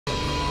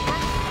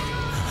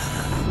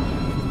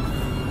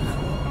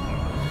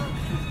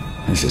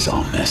This is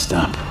all messed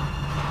up.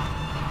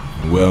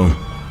 Well,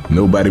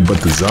 nobody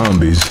but the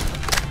zombies.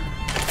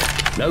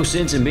 No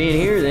sense in being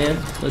here then.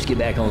 Let's get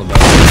back on the boat.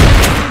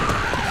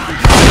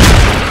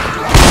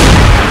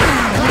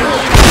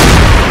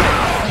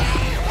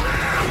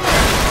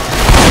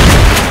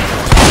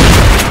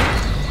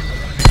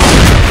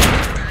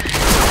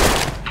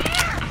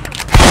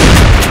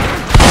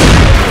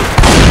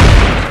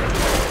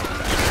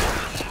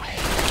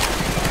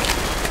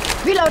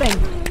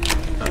 Reloading.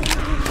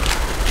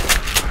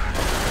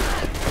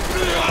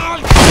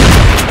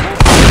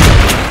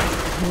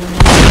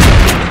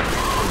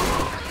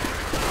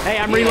 Hey,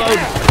 I'm reloading.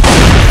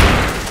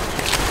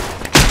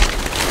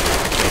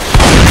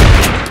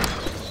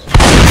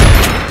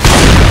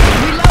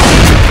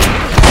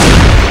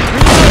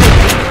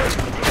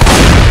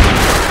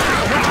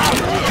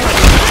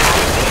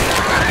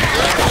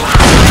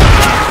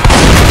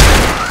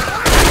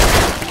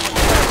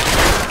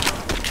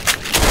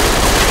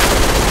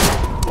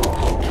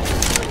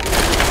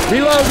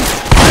 Reload!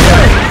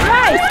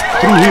 Nice!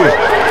 Through here.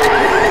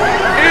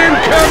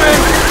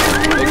 Incoming!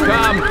 They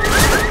come.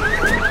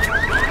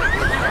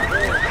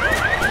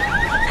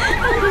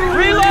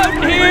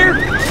 Reloading here!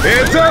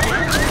 Hands up!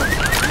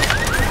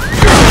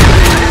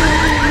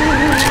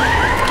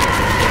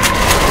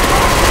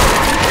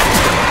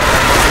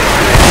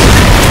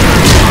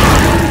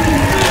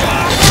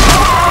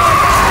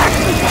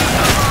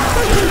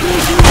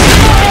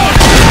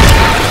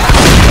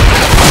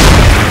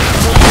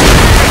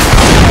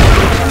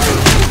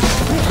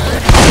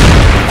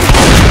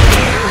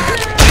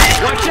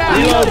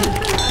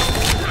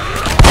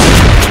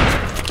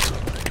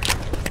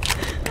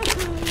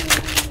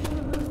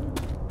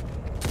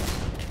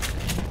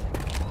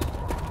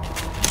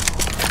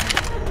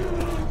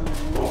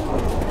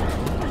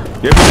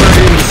 Everybody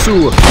in the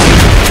sewer.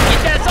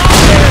 Get that off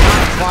there!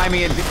 Climb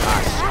in.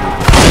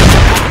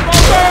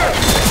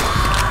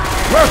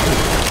 Perfect.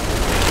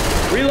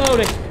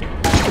 Reloading.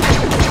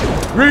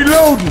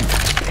 Reloading.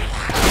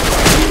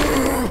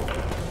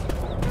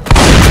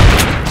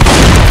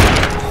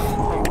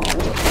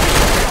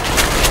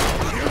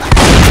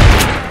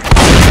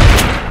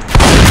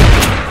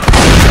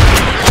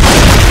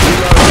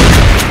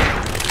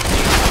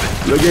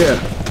 Look here.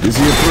 This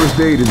here first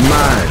aid is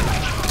mine.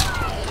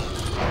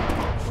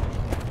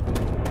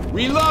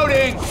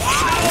 Reloading!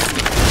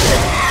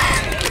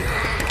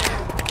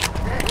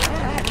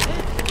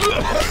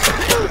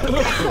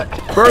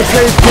 First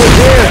aid kit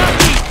here.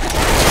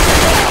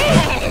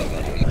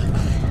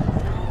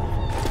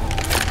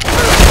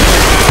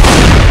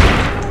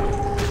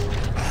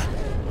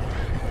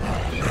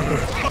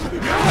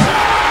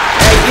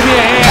 Hey, give me a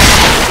hand!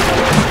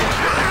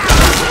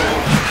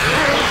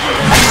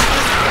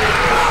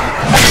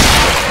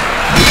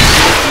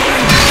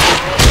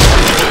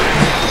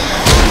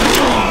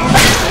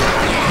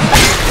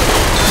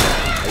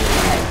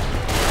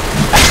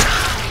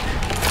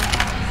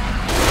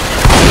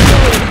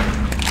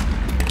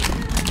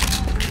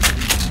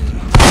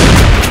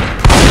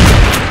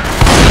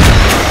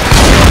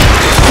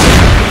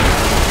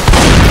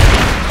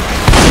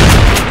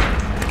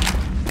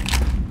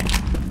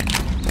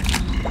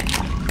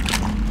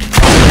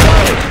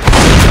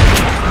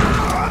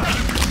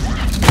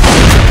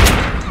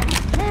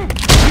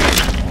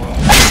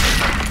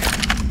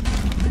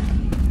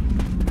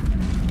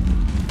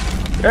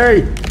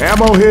 Hey,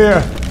 ammo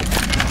here.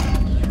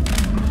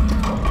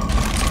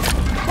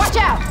 Watch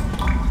out!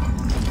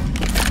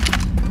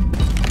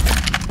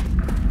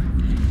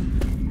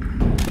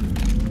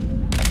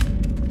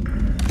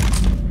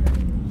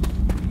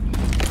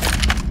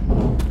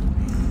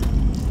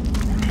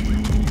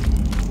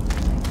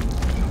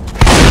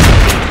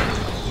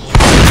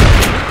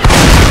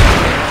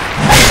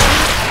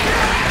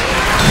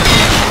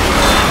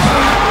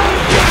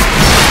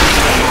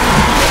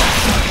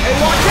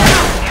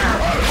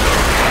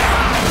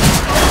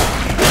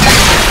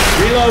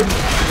 Reload!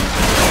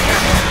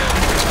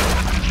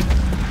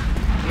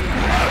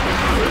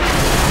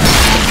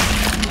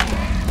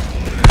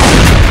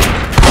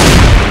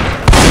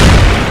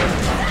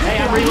 Hey,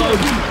 I'm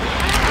reloading.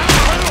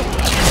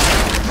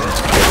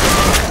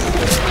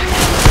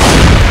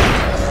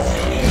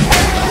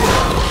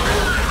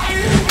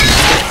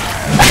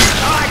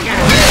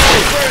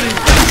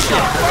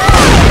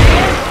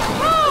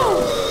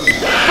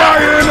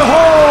 Fire in the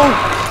hole!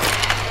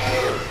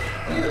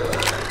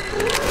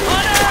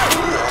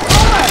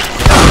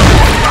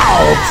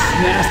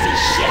 Nasty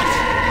shit.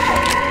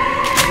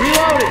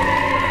 Reloading.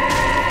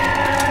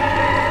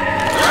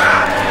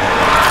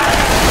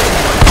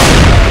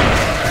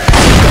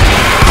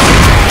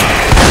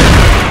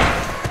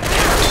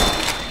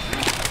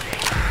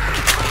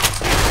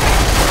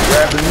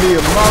 Grabbing me a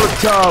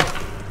Molotov.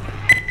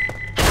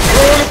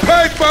 Throwing a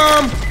pipe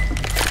bomb.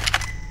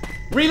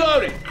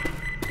 Reloading.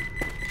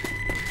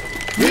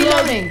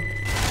 Reloading.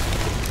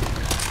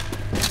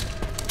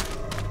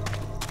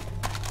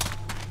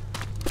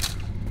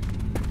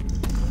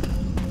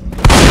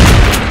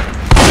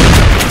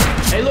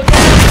 Hey, look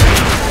out!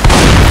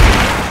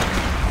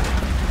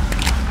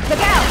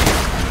 Look out!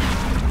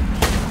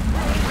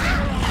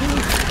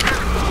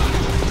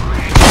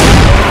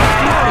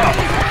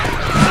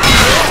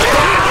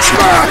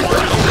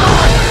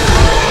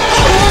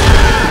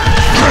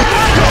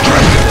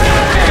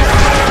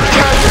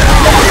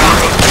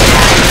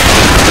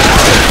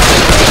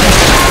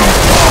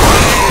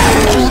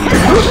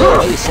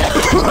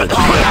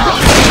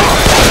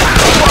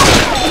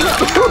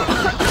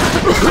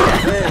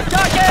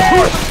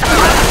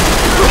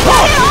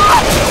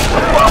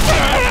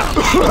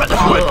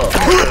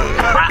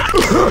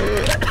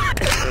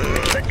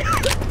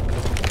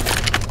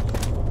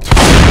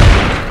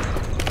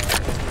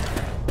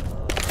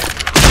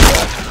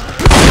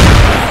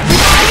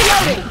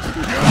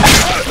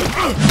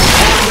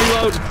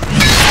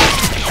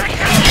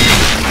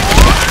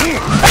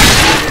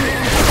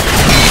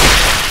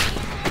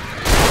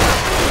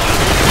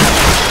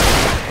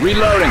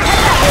 Reloading.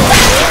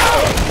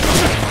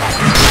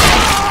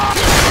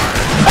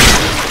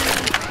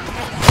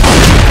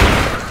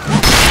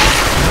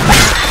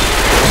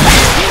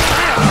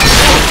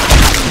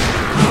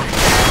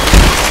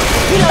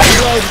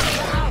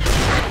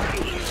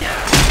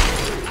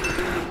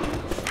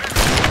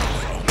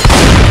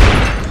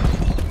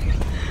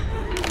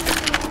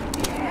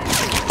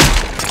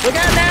 Look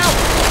out now!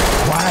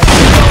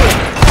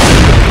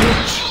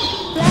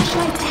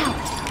 Flashlights out.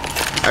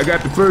 I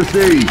got the first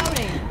aid.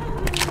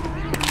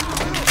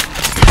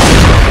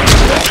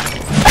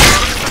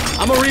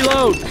 I'm gonna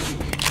reload.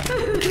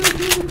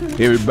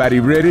 Everybody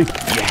ready?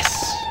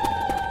 Yes.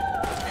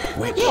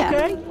 Wait. Yeah.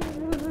 Okay.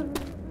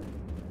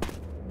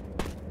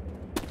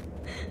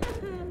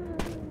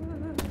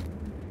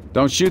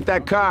 Don't shoot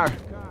that car.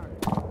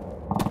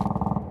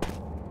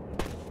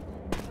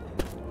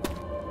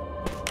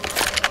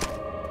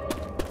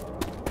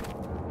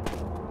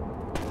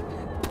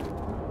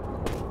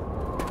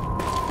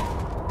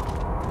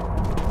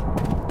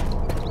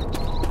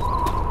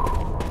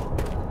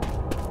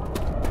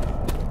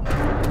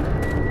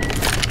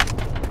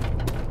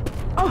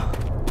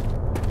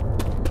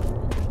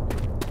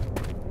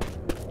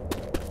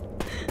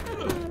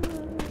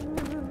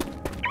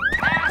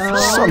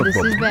 Oh, this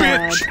is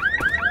bad.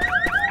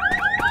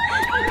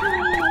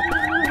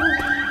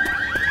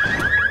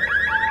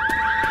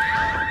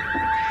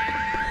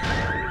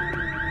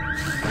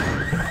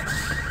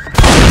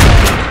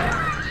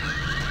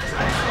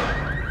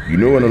 You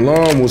know an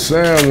alarm will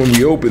sound when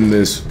we open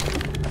this.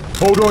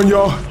 Hold on,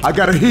 y'all. I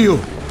gotta heal.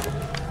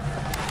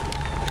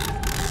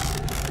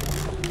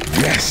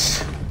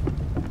 Yes.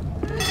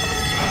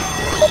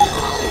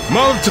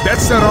 Mother, that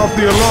set off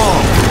the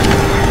alarm.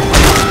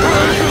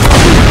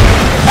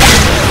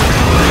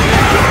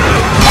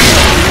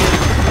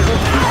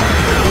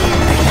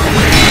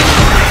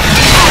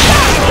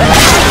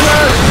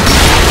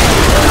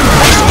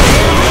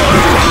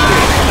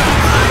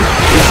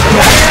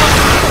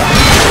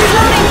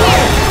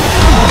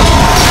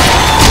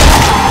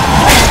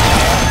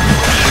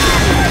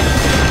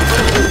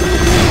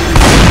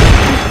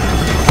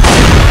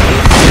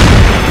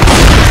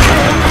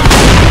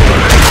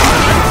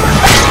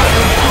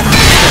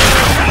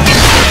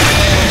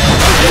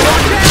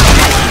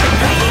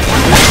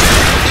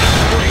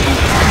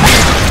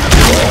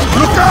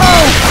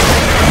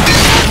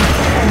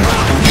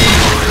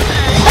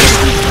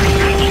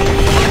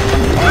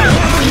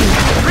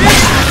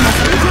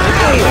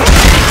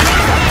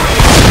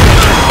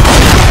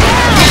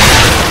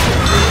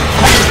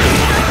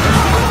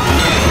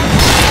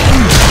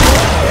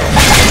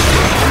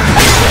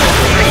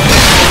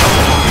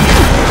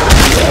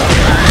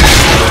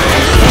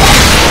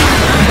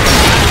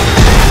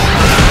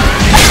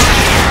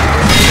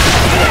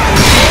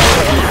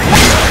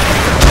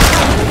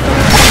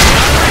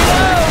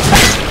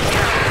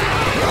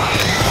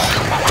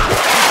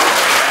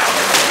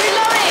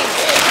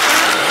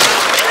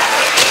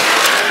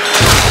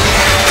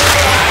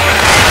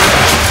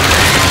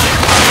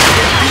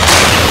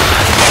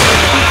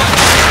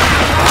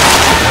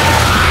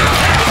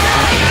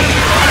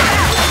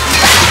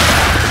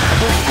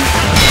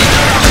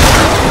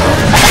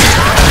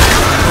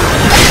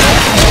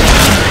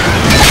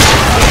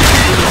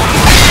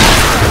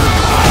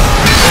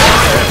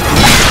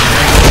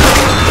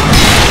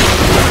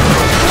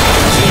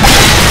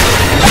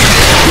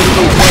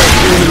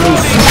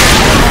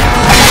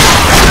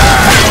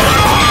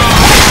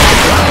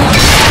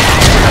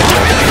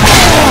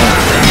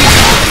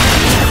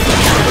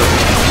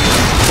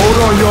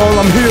 Y'all,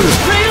 I'm healing.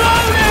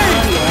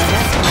 Reloading!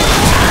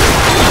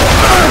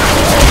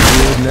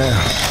 Good now.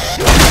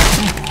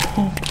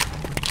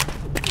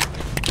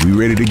 We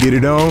ready to get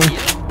it on?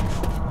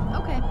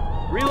 Okay.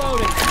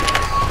 Reloading.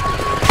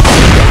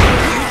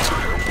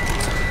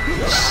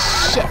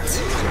 Shit. I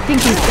think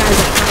these guys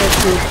are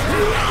fireproof.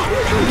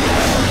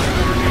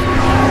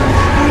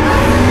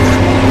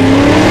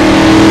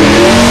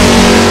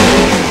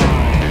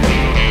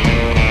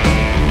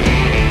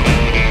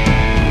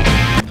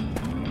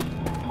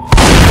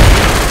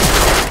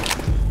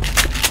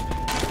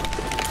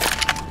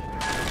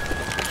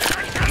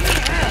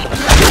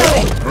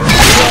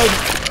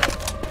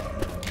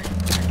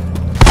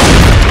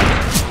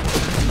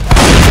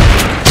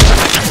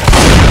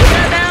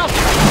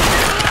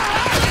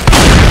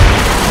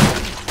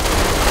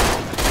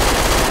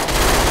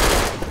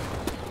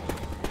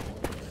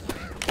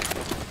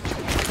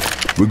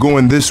 We're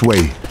going this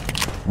way.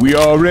 We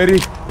all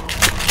ready?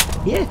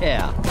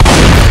 Yeah.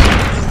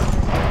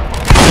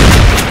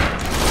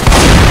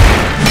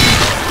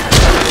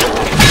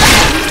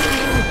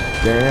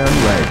 Damn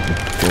right.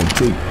 Gonna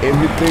take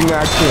everything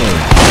I can.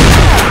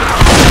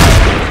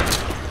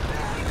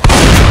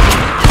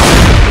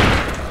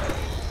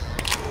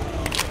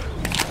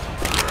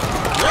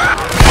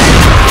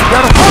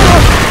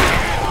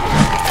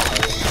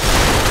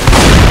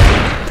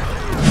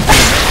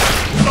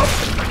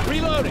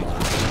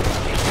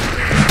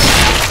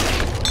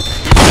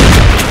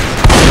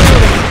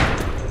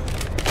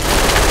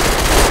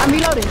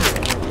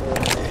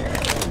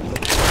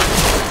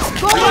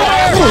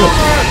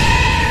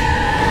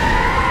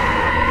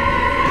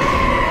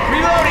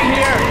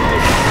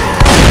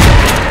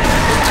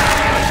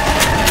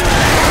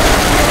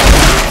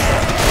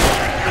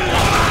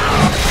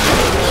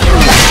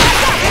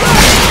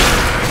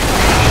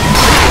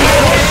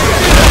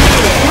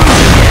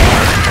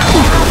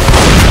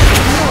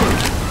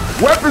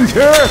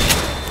 Behind here!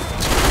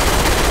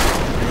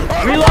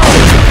 Reload!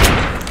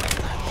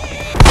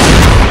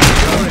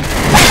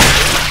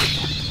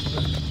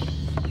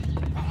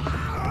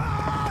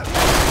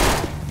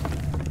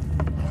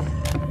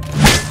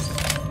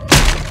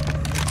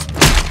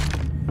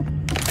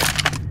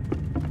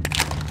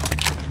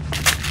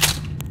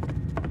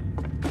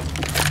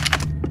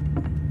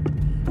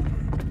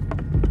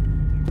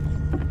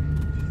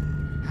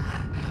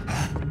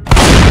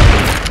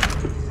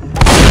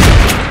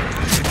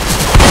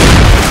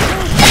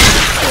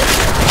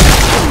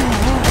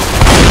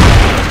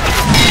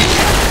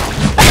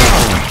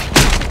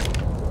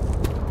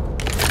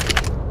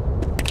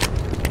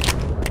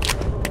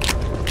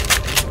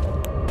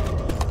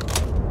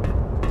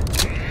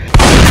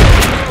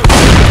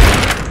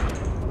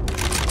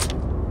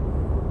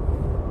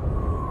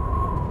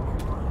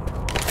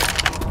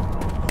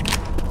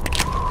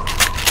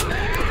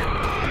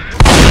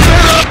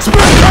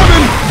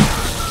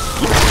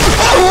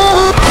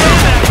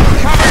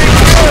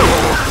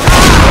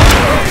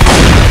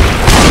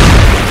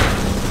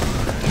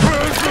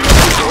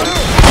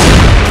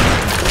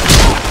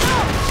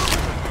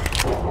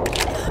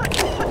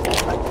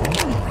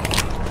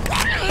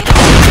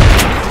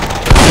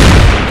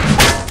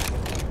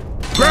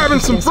 Grabbing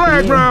some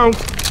frag rounds.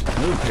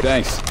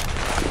 Thanks.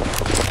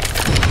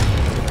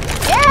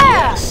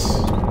 Yeah!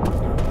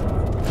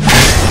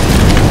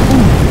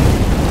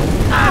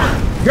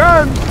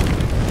 Gun!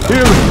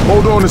 Here,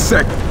 hold on a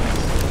second.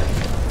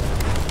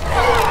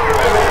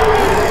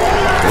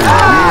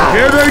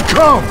 Here they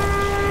come!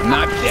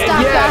 Not dead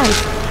Stop, yet. guys.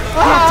 I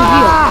have to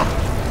heal.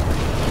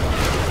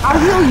 I'll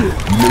heal you.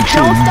 Make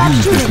sure Don't you stop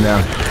use this shooting. now.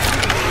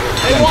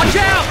 Hey, watch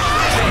out!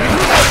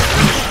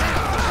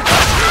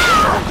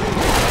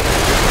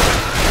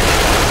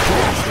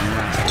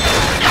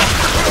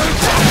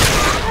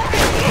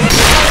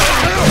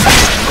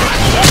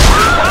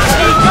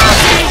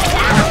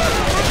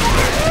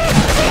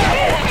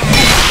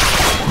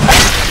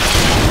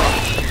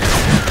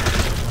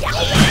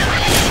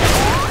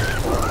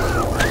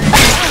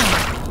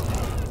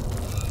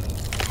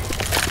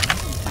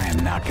 I am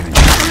not gonna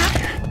get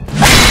here.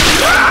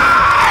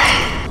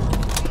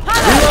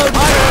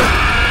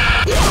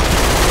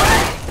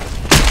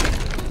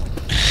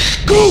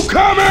 Goo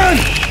coming!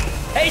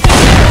 Hey, just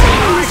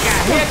I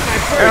got hit by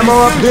first. Ammo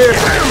up here.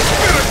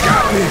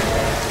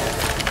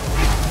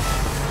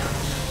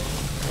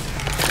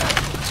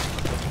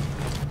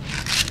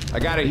 I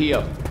gotta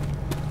heal.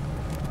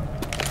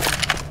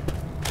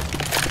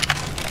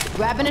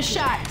 Grabbing a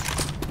shot.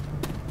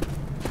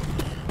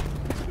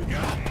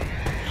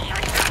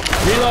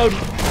 Reload.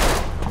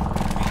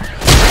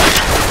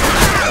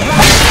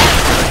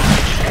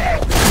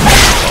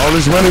 All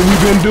this running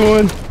we've been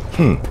doing?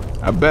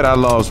 I bet I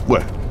lost,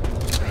 what,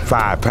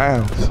 5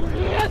 pounds?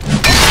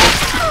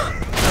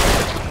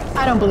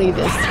 I don't believe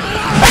this.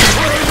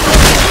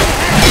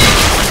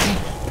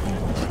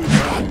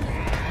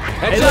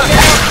 Heads up.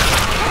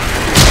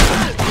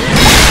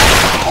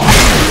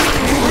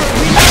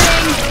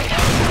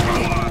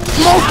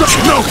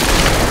 No!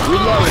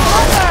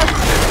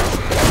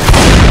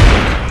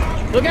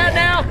 Look out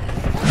now.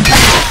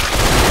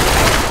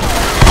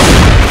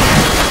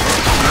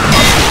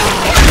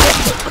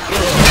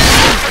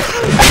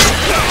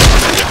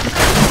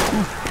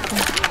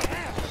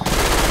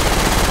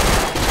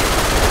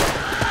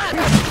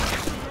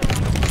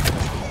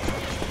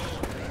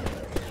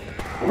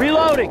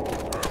 Reloading.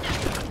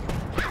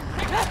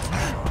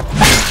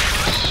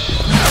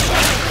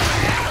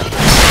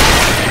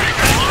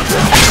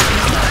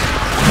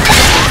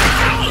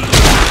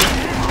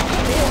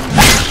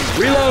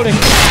 Reloading.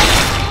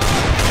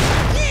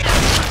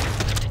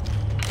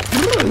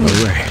 All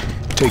right,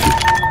 take it.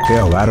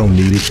 Hell, I don't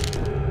need it.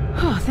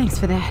 Oh, thanks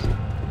for that.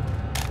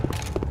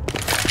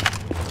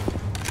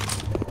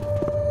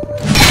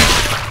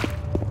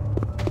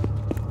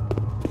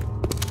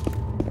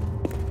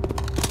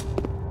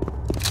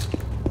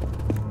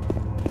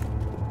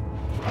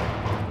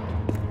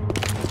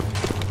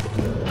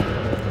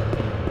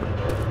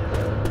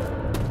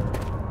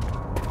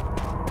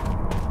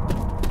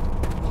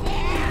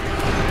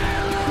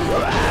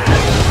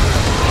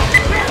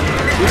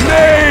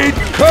 Grenade!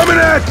 Coming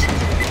at you!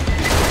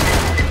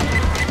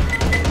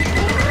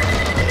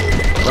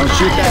 Don't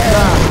shoot that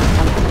guy.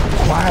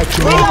 Quiet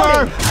your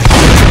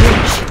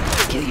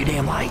Kill your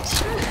damn lights.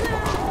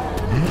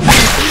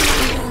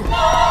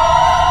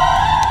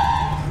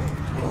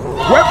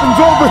 Weapons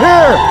over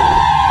here!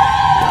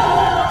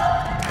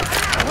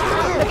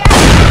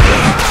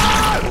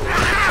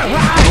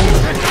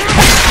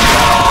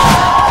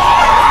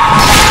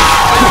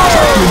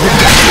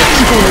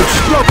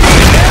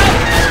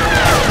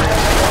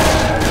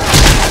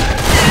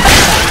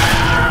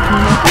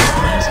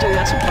 Still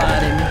got some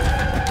fight in me.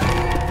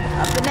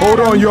 Hold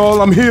on,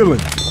 y'all, I'm healing.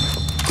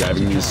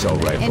 Grabbing the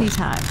assault rifle.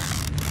 Anytime.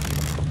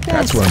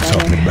 That's what I'm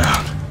talking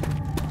about.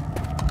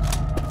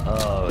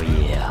 Oh,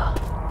 yeah.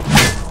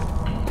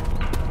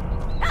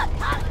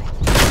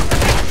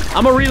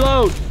 I'm a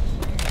reload.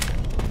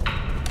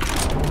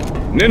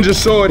 Ninja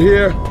sword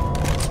here.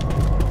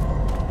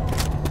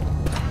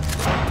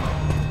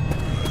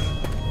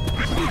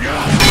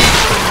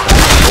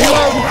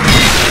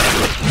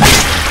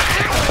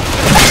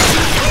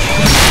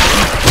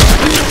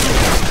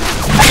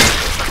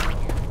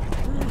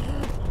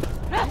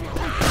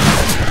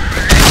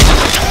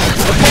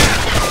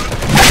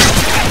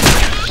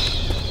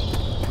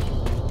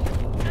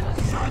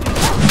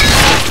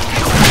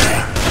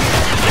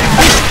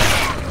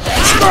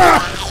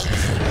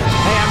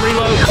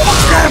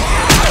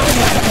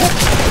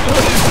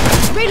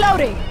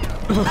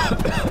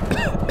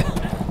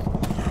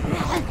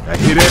 I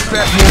hear that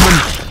fat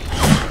woman.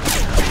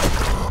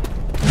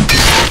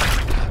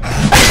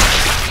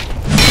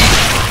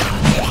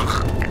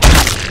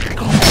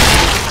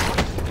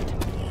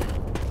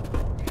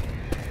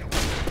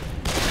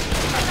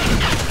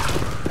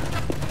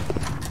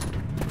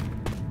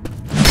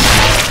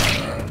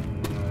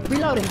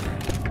 Reloading.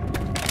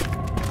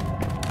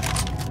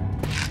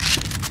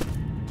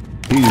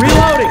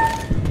 Reloading!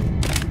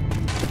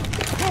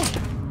 Hey,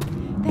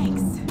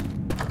 thanks.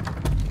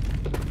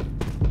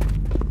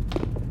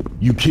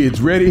 You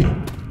kids ready?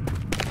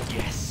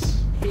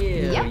 Yes. Hell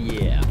Yep.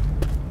 yeah.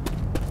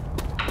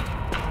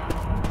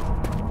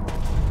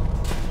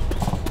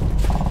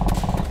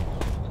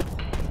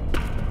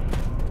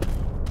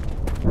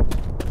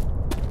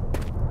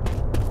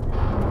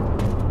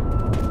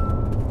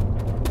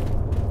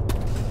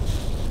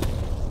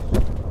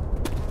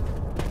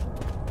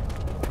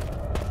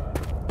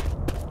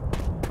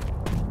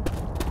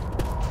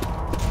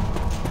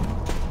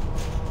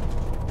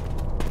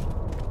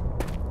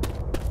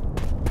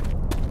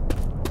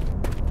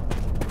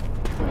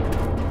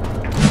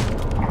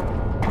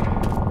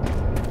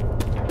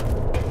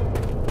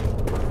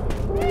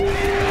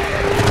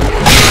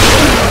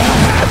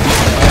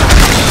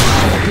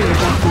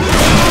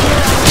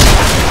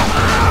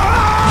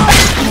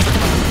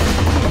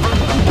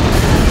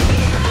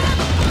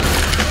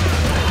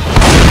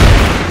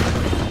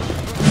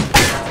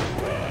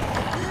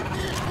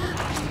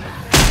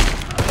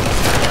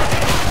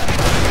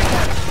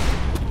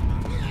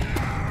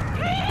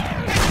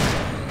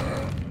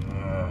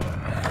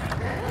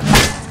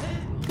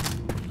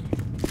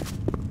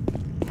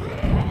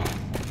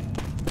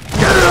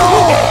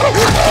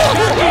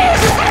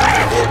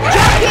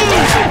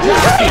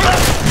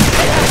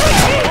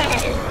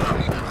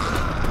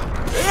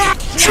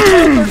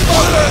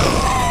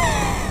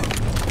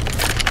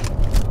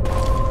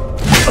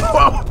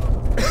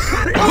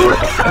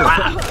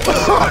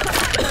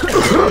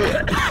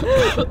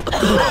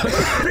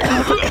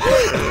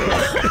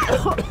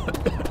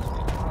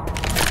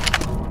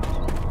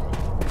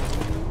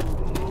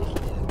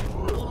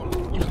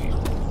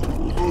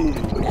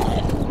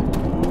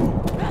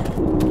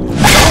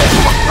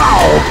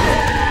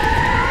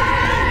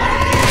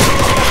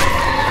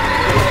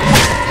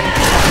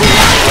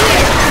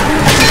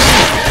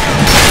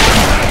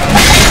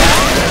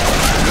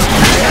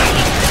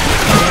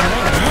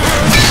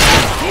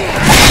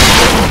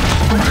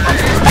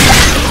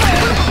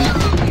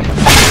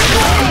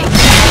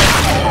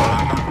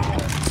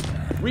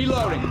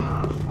 Reloading.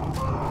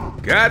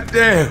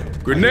 Goddamn,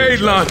 grenade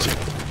launcher.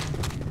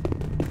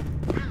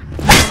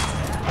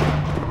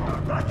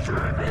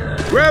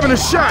 Grabbing a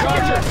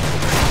shot.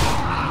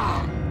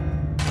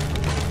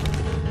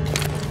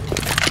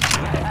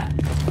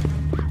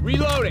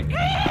 Reloading.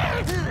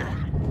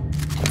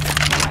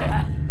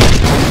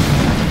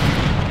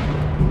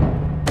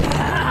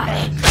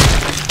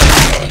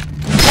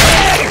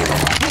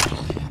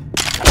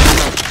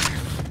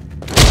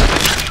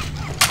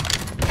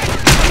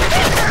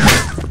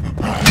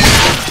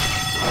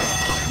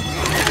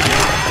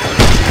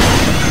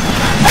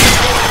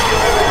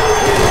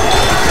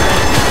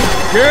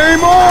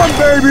 Game on,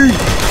 baby!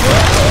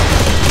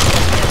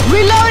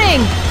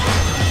 Reloading!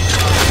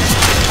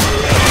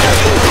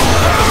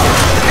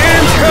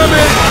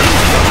 Incoming!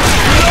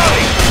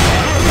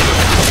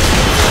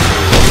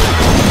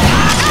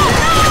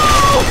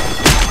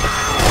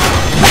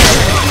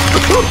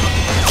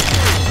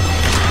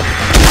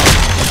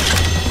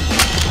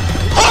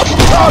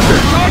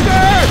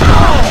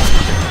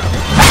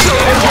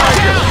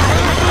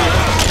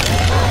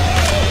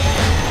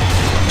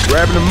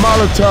 Grabbing the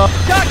Molotov.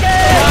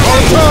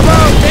 Molotov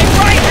out!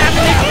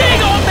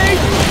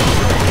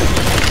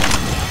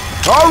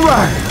 All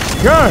right,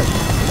 gun.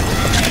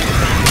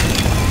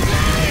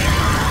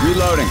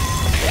 Reloading.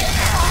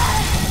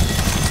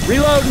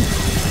 Reloading!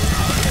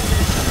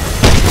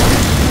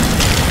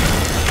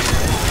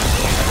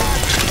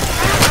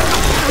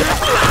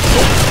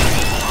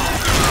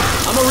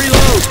 I'm a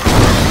reload!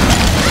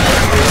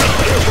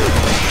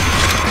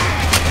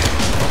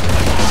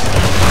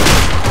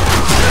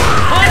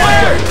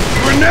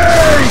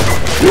 Grenade!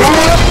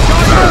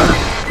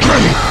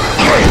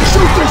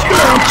 Shoot this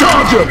down,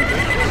 Charger!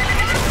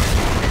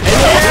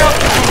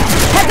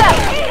 Heads up!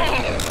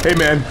 Hey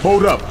man,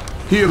 hold up.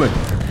 Healing.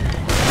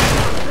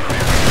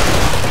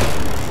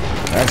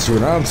 That's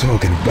what I'm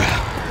talking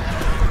about.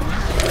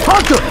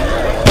 Hunter!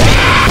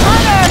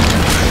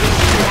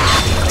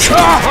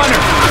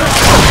 Hunter!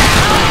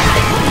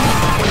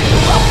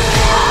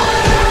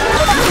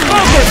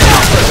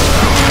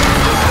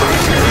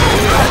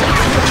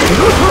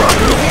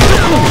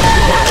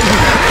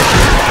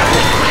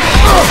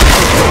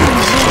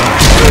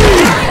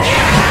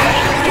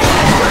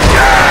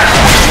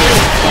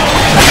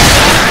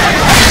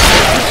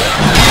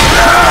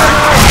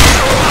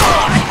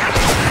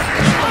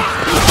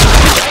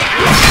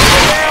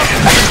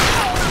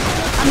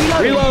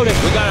 Reloading!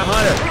 We got a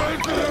hunter!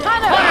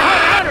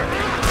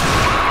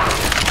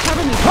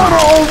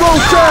 Hunter on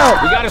road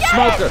south! We got a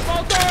smoker!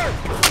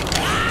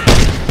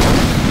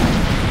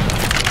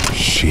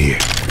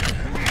 Shit.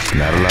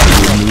 Not a lot of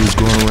good news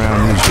going around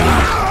these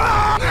days.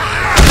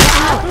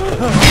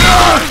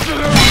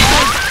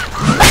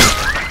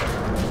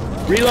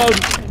 Reload.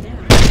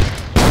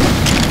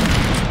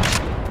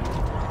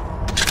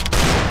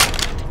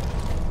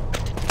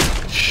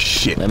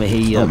 Shit. Let me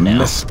heat you up I'm now.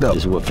 messed up.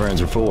 This is what friends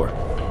are for.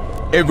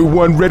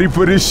 Everyone ready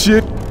for this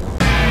shit?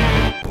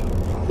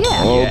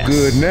 Yeah. All Yes.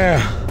 good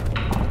now.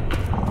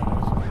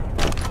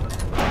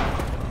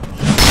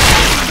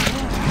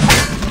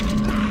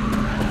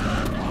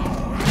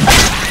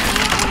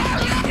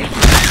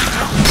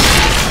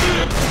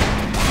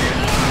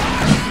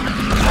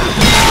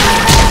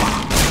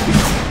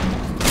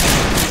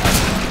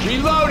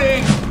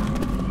 Reloading!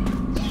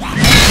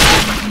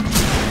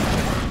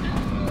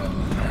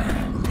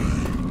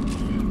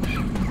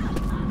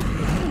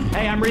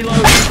 Hey, I'm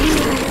reloading.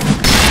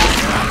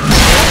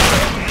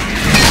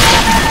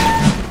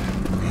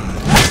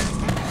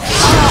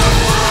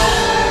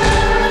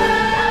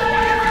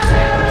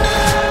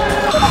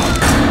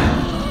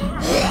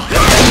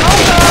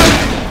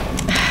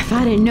 If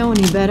I didn't know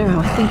any better, I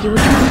would think you were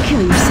trying to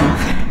kill yourself.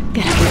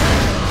 Gotta go.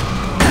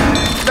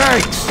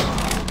 Thanks.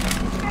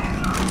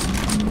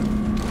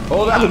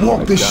 Hold on. I'll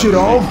walk this shit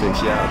off.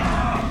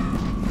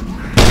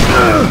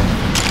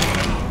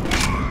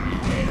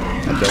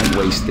 Now don't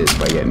waste this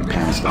by getting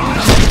passed on.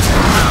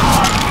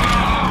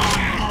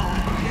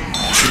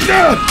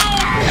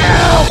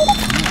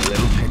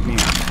 Pick me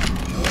up.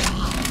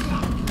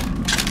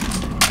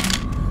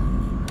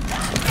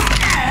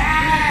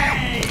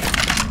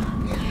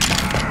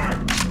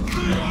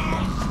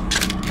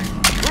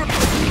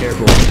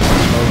 Careful.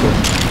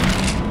 Smoker.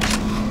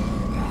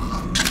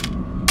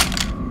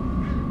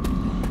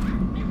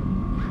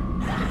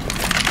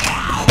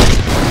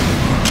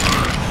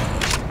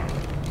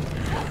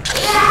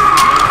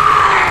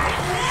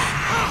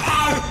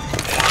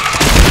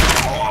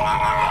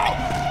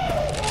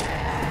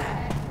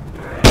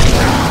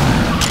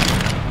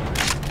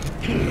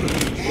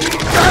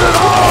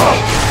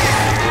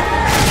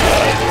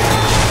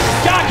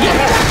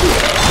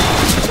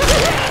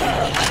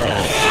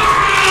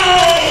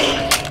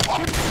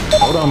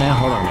 Hold on now,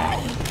 hold on now.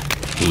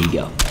 Here you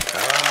go.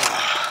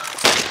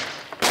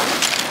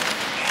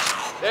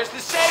 There's the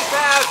safe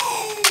house!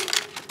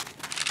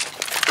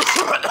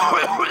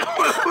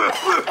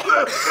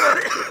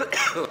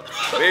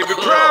 They be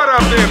proud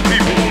out there,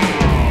 people.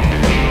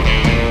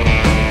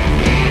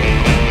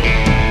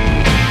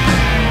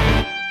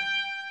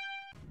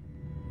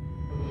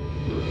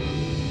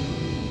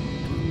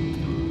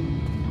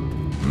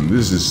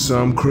 This is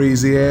some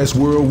crazy ass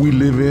world we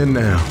live in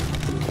now.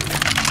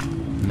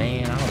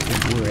 Man, I don't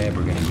think we're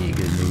ever gonna get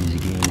good news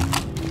again.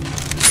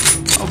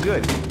 Oh,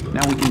 good.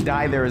 Now we can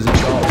die there as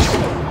adults.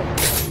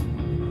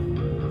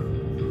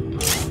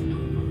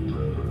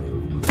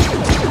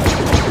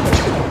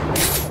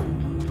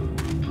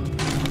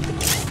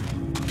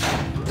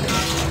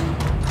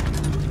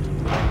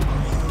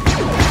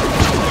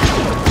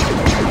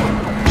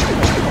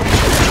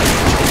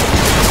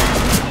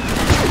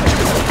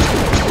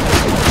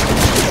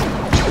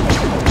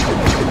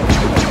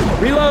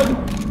 Reload!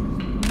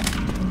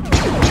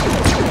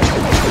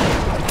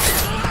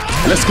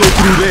 Let's go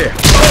through there.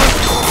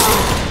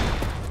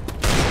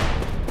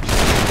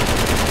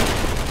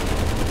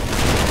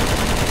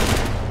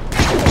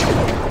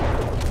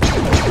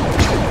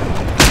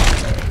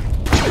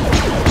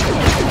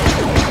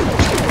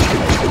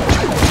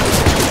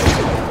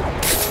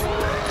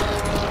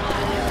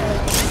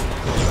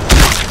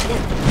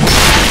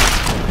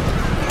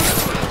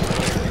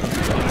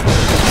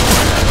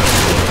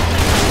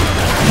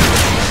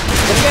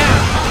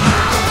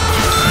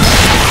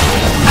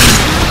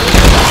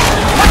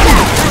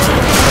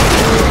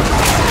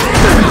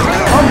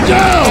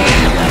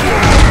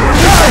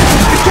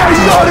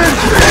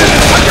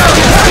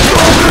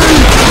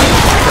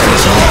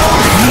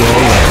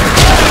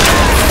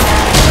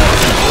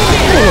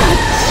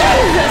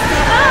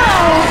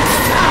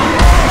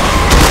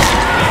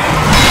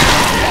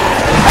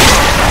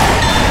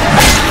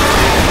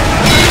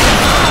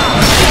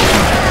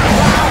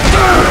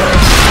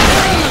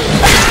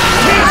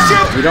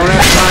 We don't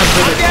have time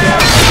for this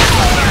stuff.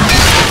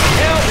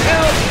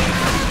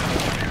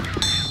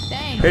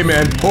 Hey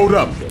man, hold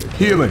up.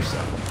 Healing.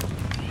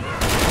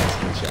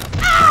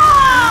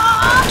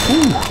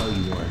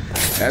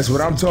 That's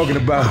what I'm talking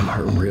about. I'm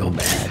hurting real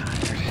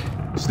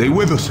bad. Stay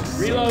with us.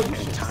 Reload!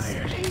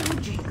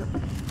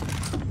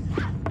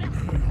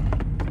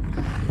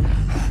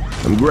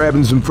 I'm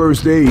grabbing some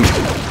first aid.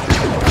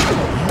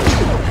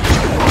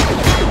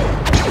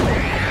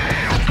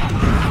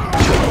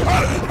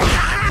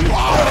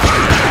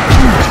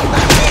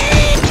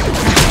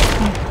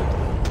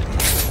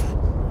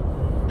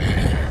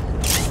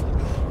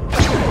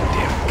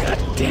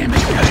 Damn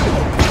it.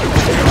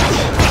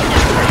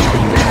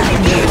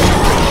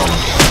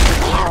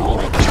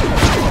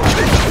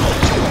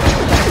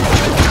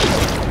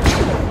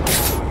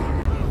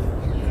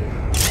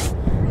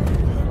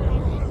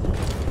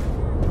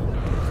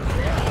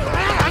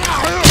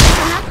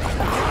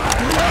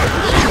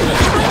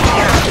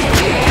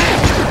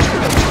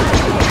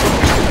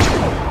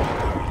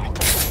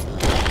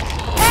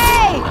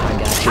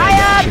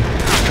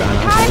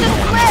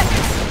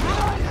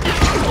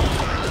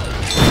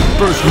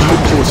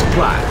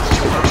 supplies.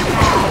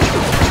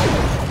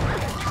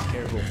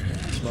 Careful.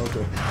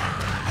 Smoker.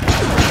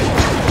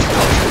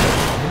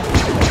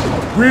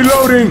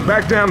 Reloading!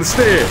 Back down the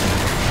stairs.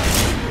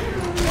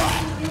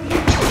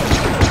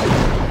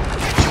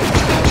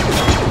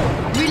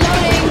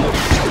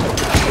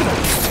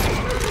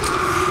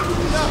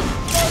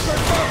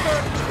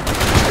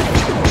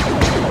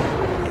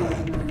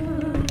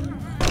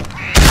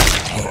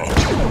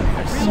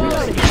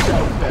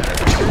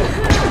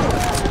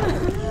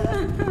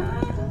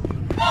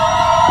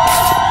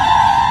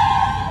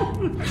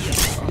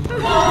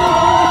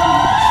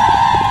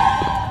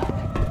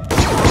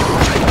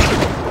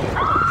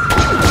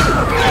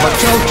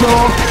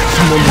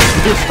 Someone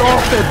pissed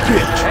off that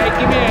bitch. Hey,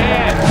 give me a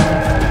hand.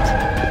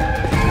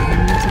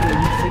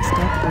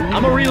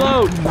 I'ma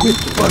reload. Quit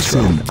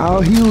fussing.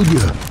 I'll heal you.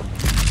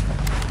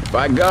 If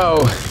I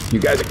go, you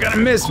guys are gonna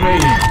miss me.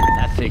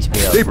 That fixed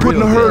me up. They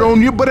putting a real hurt good.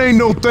 on you, but ain't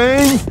no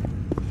thing.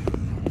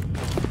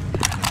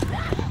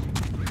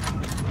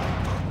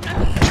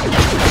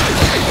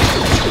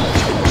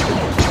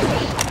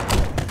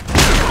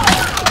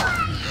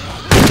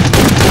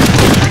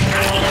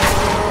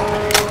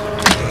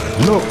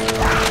 Look.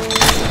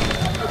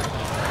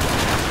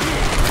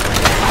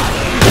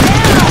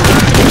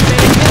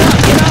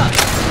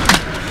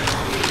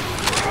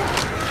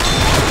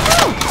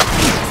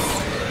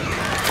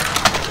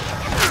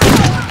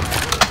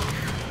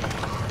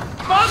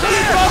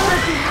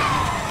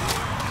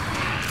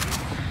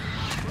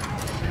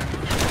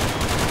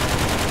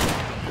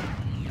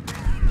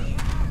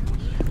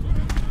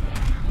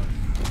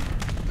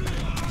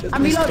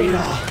 I'm reloading.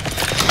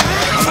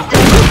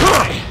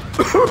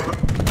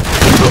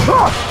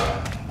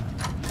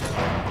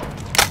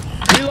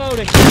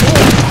 Reloading.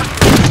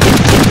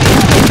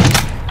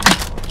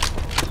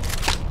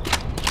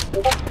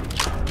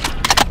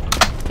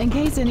 In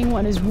case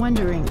anyone is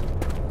wondering,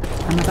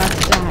 I'm about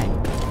to die.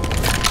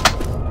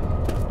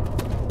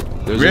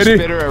 There's Ready? a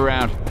spitter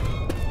around.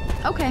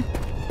 Okay.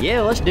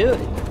 Yeah, let's do it.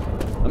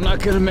 I'm not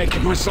gonna make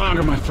it much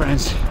longer, my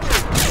friends.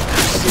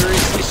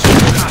 Seriously,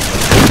 super hot.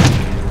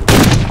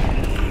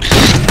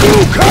 Who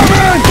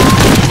coming?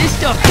 This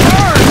stuff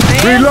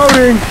burns, man.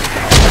 Reloading.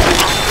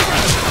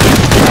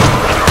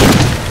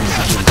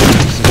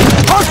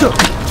 Hunter!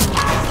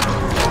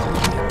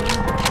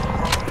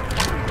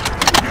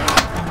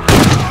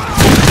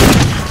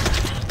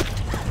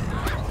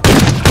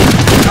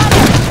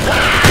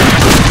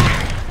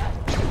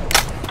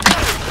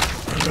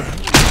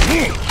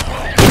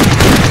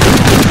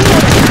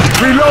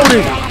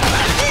 Reloading!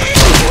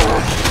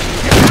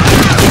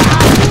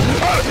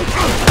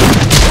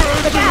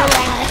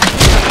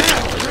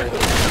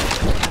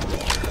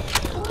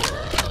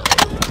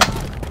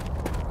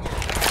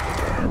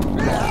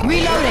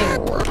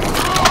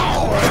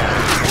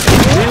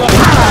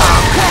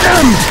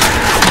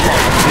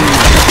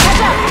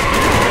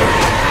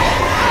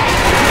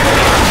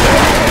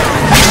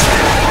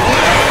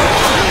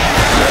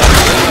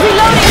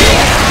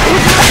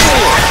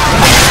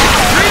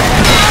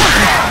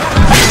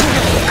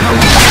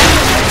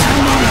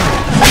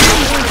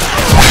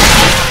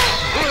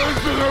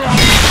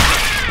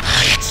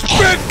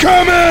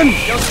 Coming!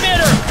 Yo,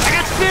 spitter! I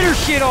got spitter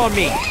shit on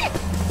me.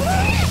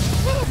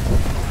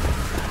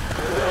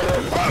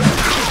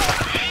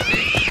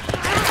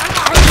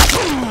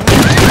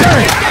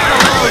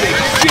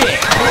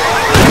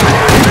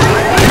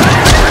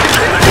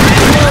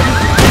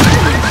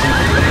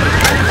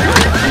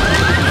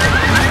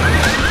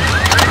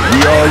 We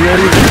all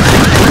ready?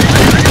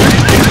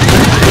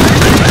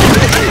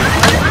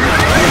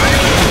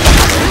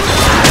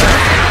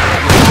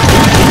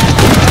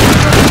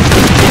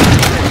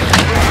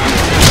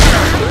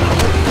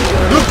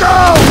 Look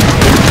out!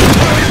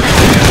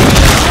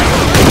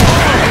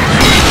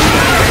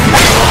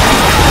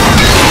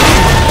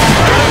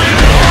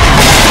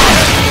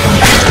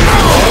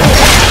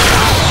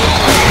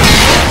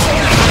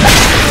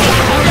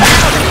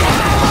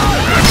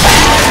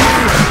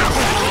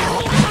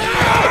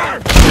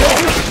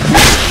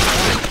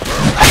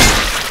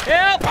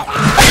 Help!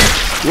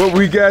 What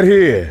we got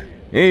here?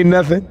 Ain't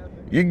nothing.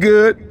 You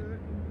good?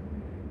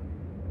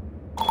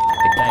 Hey,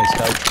 thanks,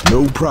 Coach.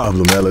 No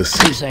problem, Ellis.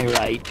 This ain't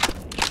right.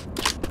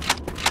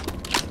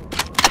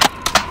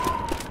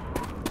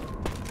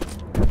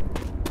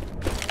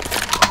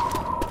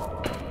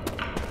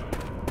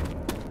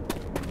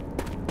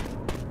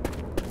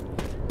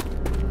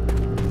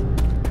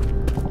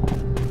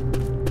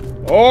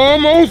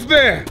 Almost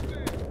there.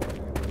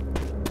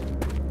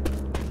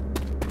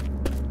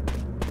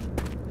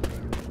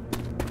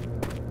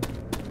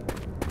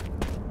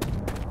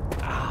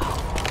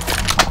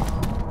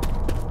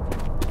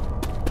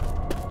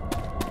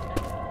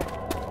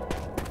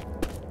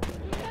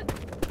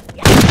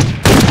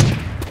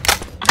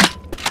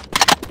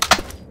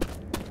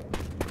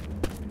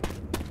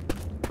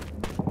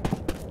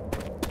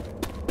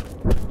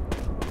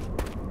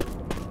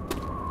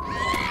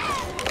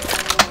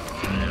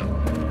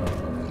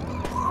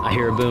 I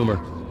hear a boomer.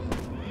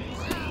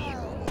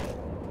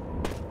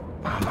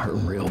 I'm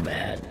hurting real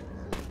bad.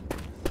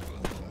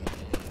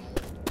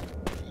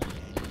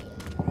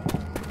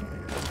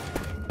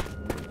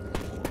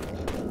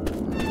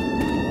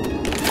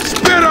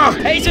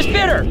 Hey, it's a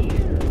spitter!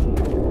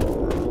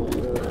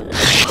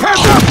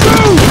 Hands up,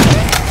 dude!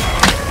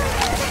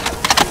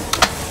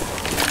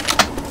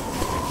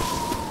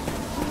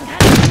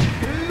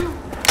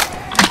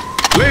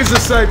 Laser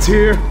sights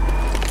here.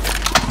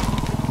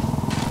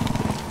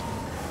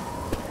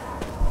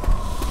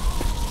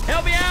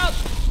 Help me out!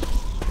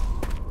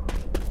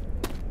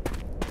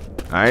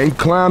 I ain't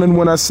clowning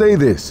when I say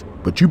this,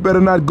 but you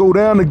better not go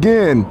down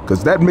again,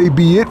 cause that may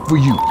be it for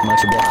you.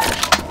 Much obliged.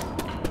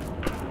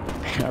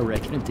 I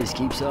reckon if this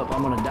keeps up,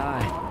 I'm gonna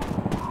die.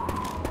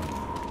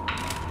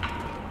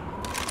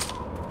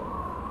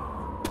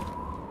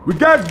 We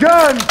got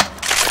guns!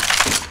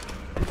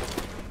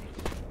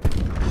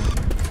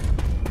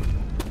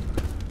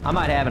 I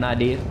might have an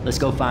idea. Let's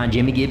go find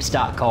Jimmy Gibbs'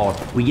 stock car.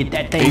 We get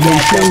that thing Ain't no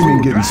jacked up, shame in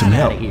we're getting some driving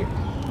help. outta here.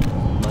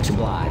 Much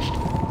obliged.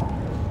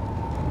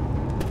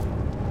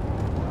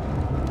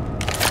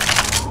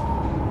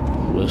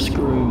 Well,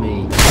 screw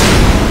me.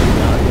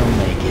 Not gonna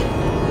make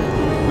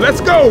it. Let's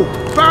go!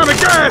 Found a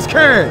gas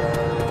can!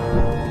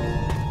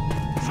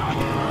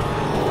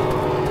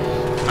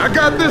 I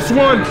got this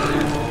one!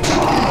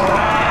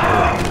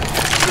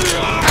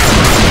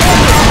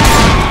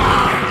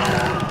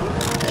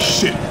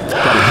 Shit,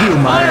 gotta heal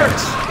my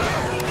ass.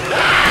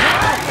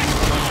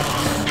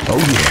 Oh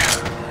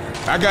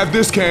yeah. I got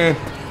this can.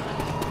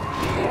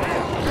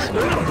 That's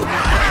better.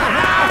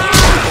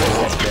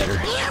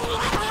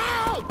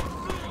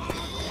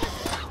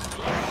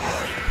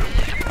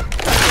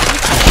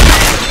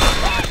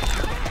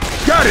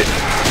 Got it!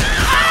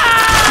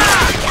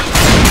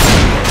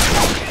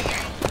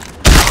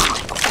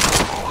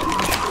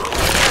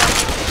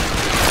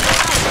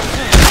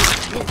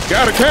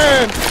 Got a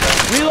can!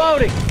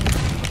 Reloading!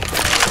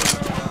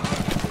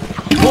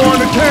 Pour in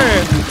the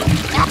can!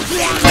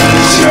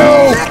 Yo!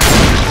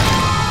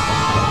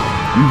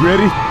 You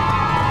ready?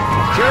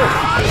 Sure.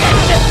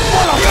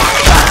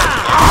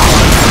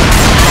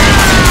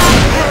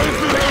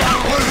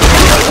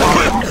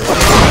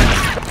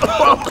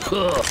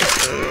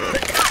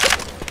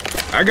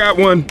 I got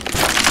one.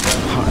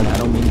 Alright, I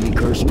don't mean to be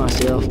cursed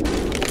myself, but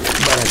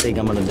I think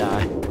I'm gonna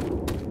die.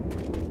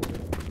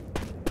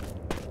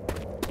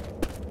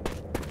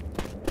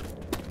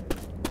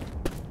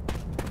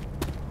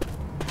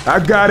 I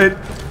got it.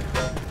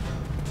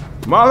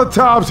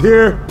 Molotov's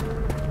here.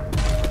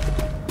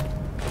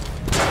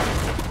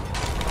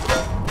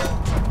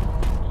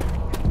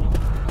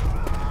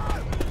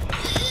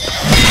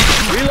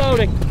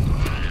 Reloading!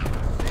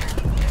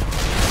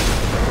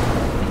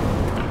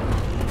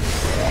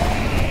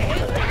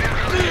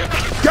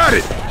 Got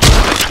it.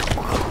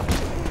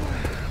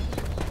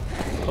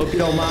 Hope you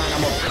don't mind,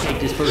 I'm gonna take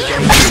this first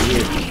aid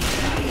kit here.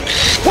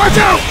 Watch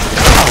out!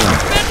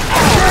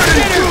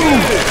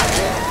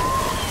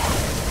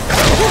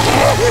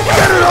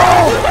 Get it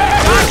all!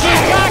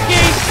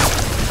 Cocky!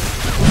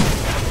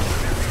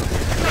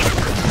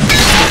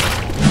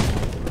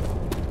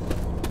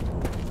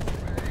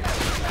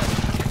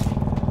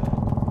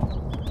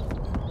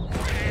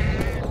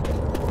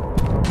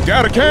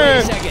 Got a Wait a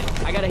can. second,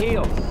 I gotta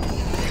heal.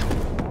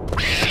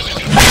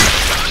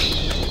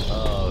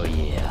 Oh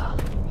yeah.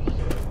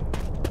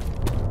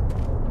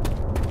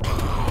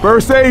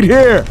 First aid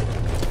here.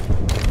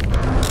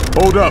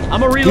 Hold up.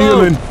 I'ma reload.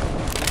 Healing.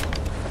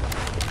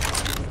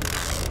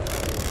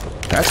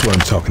 That's what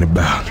I'm talking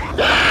about.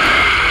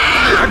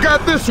 I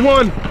got this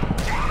one.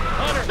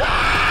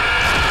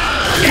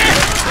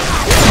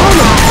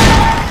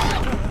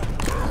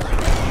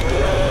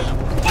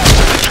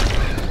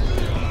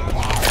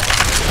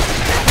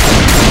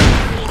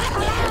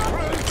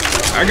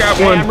 I got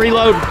Hey, one. I'm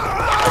reloading.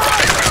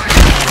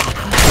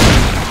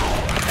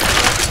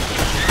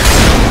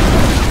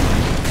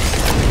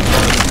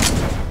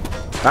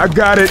 I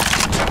got it.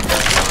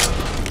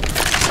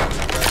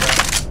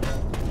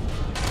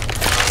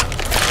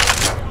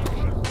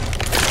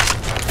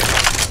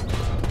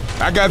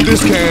 I got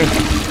this can.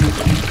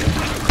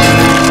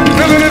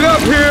 Filling it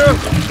up here.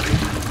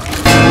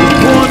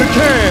 Pouring the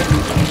can.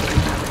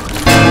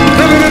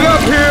 Filling it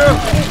up here.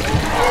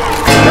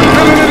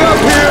 Filling it up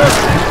here.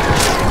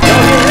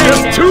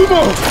 Just 2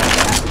 more.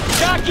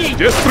 Jockey!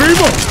 Just 3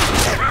 more.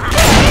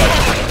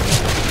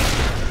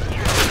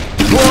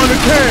 Pouring the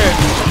can.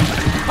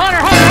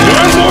 Hunter!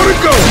 1 more to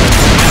go.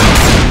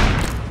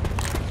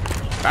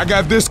 I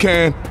got this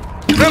can.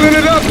 Filling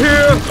it up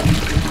here.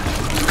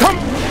 Come.